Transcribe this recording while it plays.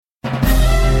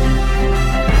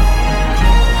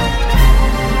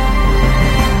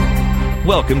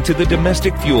Welcome to the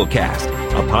Domestic Fuel Cast,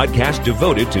 a podcast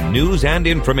devoted to news and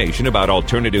information about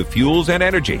alternative fuels and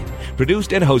energy.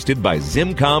 Produced and hosted by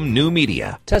Zimcom New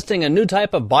Media. Testing a new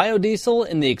type of biodiesel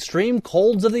in the extreme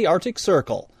colds of the Arctic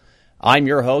Circle. I'm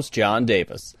your host, John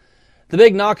Davis. The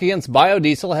big knock against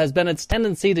biodiesel has been its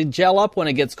tendency to gel up when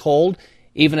it gets cold,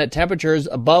 even at temperatures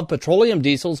above petroleum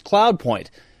diesel's cloud point.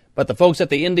 But the folks at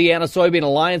the Indiana Soybean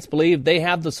Alliance believe they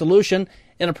have the solution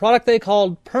in a product they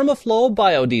called PermaFlow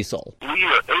Biodiesel. We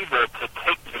are able to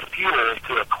take the fuel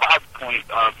to a cloud point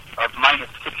of minus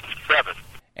 67.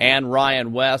 And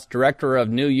Ryan West, Director of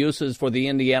New Uses for the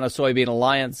Indiana Soybean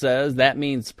Alliance, says that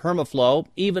means PermaFlow,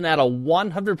 even at a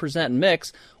 100%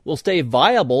 mix, will stay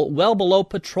viable well below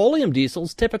petroleum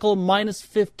diesel's typical minus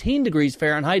 15 degrees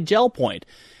Fahrenheit gel point.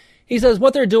 He says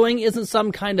what they're doing isn't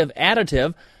some kind of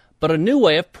additive, but a new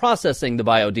way of processing the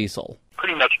biodiesel.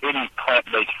 Pretty much any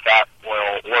plant-based fat,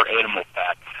 oil, or animal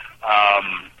fat,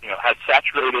 has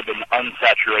saturated and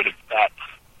unsaturated fats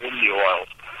in the oils.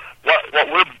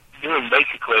 What we're doing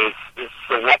basically is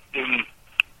selecting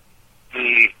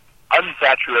the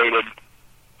unsaturated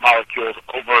molecules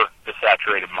over the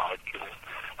saturated molecules.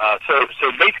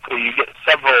 So basically you get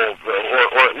several,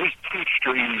 or at least two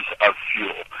streams of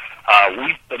fuel.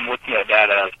 We've been looking at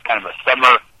that as kind of a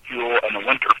summer fuel and a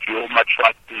winter fuel, much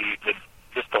like the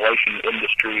distillation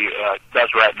industry does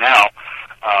right now.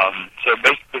 So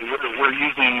basically we're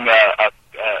using a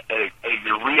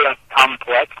urea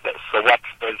complex that selects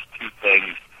those two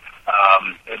things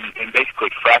and basically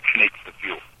fractionates the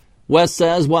fuel. Wes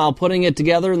says while putting it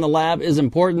together in the lab is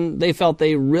important, they felt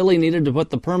they really needed to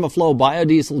put the PermaFlow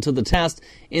biodiesel to the test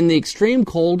in the extreme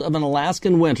cold of an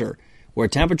Alaskan winter, where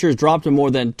temperatures drop to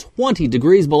more than 20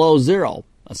 degrees below zero,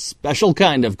 a special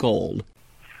kind of cold.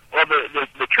 Well,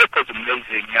 the trip was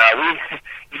amazing.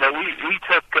 We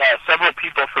took several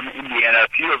people from Indiana,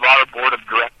 a few of our board of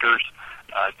directors,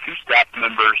 two staff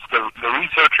members, the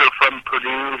researcher from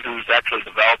Purdue who's actually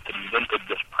developed and invented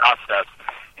this process,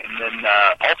 and then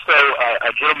also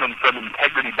a gentleman from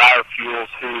Integrity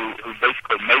Biofuels who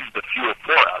basically made the fuel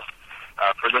for us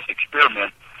for this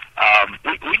experiment.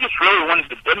 We just really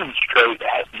wanted to demonstrate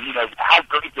how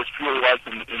great this fuel was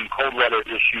in cold weather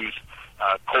issues,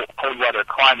 cold weather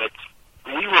climates.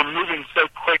 We were moving so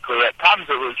quickly. At times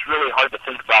it was really hard to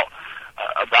think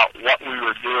about what we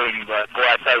were doing. But boy,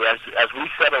 I tell you, as we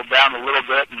settled down a little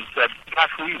bit and said,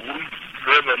 gosh, we've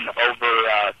driven over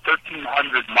 1,300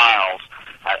 miles.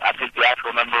 I think the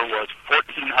actual number was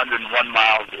 1,401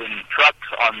 miles in trucks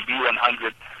on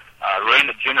B100. Ran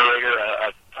a generator, a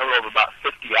total of about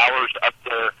 50 hours up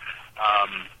there,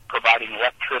 providing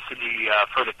electricity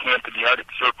for the camp in the Arctic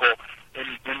Circle. And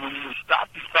when we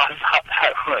stopped and thought about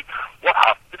that, we're like,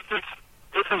 wow, this is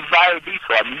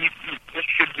biodiesel. I mean, this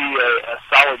should be a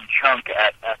solid chunk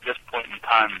at this point in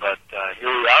time, but here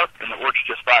we are, and it works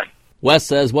just fine. Wes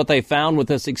says what they found with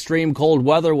this extreme cold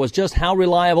weather was just how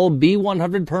reliable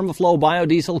B100 PermaFlow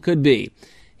biodiesel could be.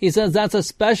 He says that's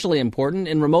especially important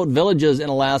in remote villages in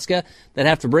Alaska that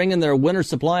have to bring in their winter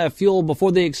supply of fuel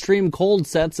before the extreme cold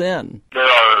sets in. There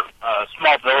are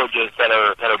small villages that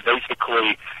are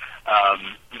basically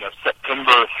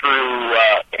September through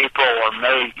April or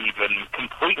May even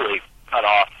completely cut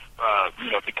off,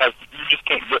 because you just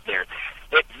can't get there.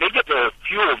 They get their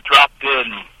fuel dropped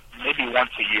in maybe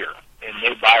once a year, and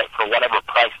they buy it for whatever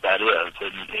price that is.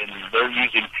 And they're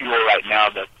using fuel right now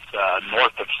that's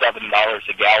north of $7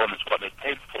 a gallon is what they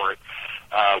paid for it.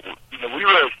 We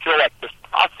really feel like this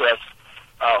process,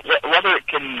 whether it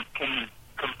can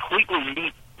completely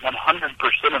meet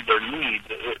 100% of their needs,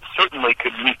 it certainly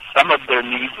could meet some of their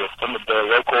needs with some of their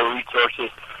local resources,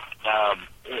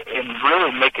 and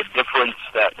really make a difference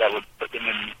that would put them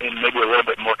in maybe a little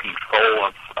bit more control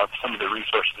of some of the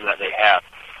resources that they have.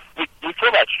 We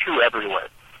feel that's true everywhere.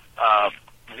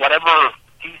 Whatever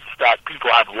feedstock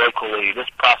people have locally, this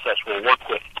process will work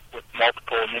with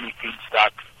multiple and many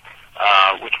feedstocks,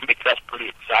 which makes us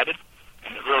pretty excited,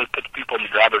 and it really puts people in the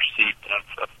driver's seat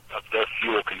of their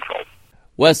fuel control.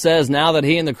 Wes says now that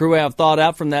he and the crew have thawed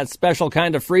out from that special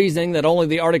kind of freezing that only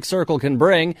the Arctic Circle can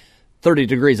bring, 30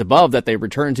 degrees above that they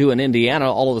returned to in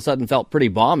Indiana all of a sudden felt pretty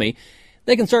balmy,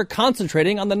 they can start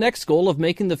concentrating on the next goal of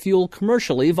making the fuel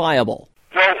commercially viable.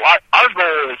 Well, our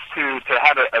goal is to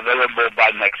have it available by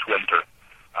next winter.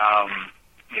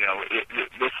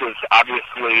 This is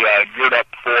obviously geared up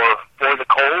for the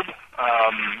cold,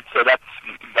 so that's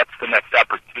the next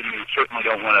opportunity. We certainly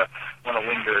don't want to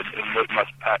linger and wait much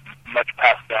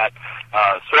past that.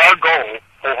 So our goal,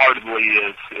 wholeheartedly,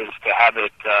 is to have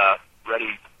it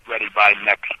ready by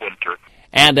next winter.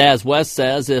 And as Wes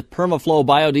says, if PermaFlow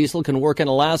biodiesel can work in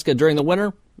Alaska during the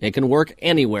winter, it can work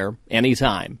anywhere,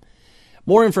 anytime.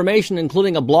 More information,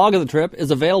 including a blog of the trip,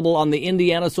 is available on the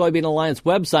Indiana Soybean Alliance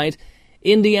website,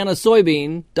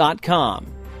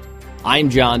 indianasoybean.com. I'm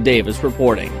John Davis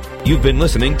reporting. You've been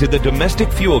listening to the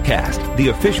Domestic Fuel Cast, the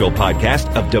official podcast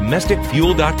of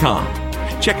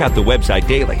domesticfuel.com. Check out the website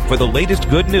daily for the latest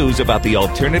good news about the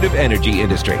alternative energy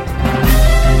industry.